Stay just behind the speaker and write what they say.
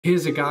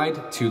Here's a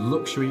guide to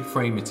luxury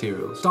frame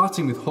materials,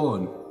 starting with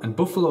horn. And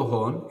buffalo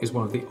horn is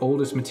one of the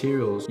oldest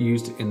materials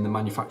used in the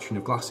manufacturing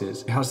of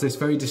glasses. It has this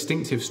very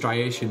distinctive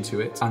striation to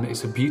it, and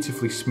it's a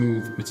beautifully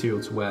smooth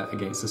material to wear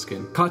against the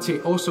skin.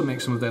 Cartier also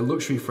makes some of their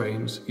luxury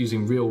frames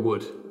using real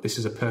wood. This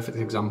is a perfect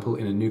example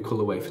in a new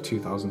colorway for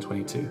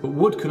 2022. But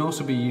wood can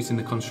also be used in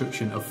the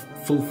construction of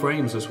full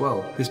frames as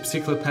well. This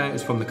particular pair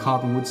is from the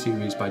Carbon Wood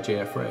series by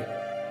J.F. Ray.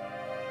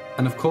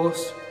 And of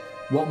course,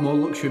 what more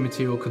luxury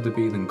material could there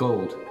be than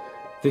gold?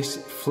 This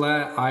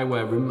Flair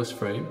eyewear rimless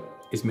frame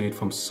is made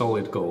from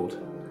solid gold.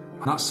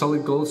 And that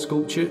solid gold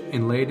sculpture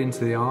inlaid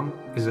into the arm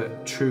is a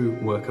true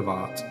work of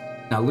art.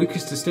 Now,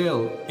 Lucas de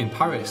Stael in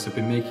Paris have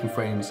been making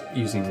frames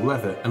using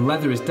leather, and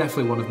leather is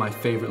definitely one of my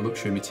favourite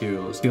luxury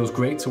materials. It feels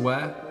great to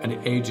wear, and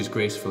it ages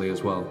gracefully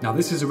as well. Now,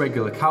 this is a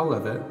regular cow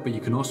leather, but you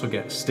can also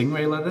get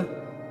stingray leather,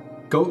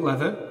 goat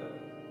leather,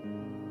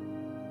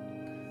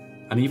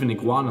 and even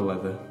iguana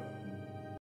leather.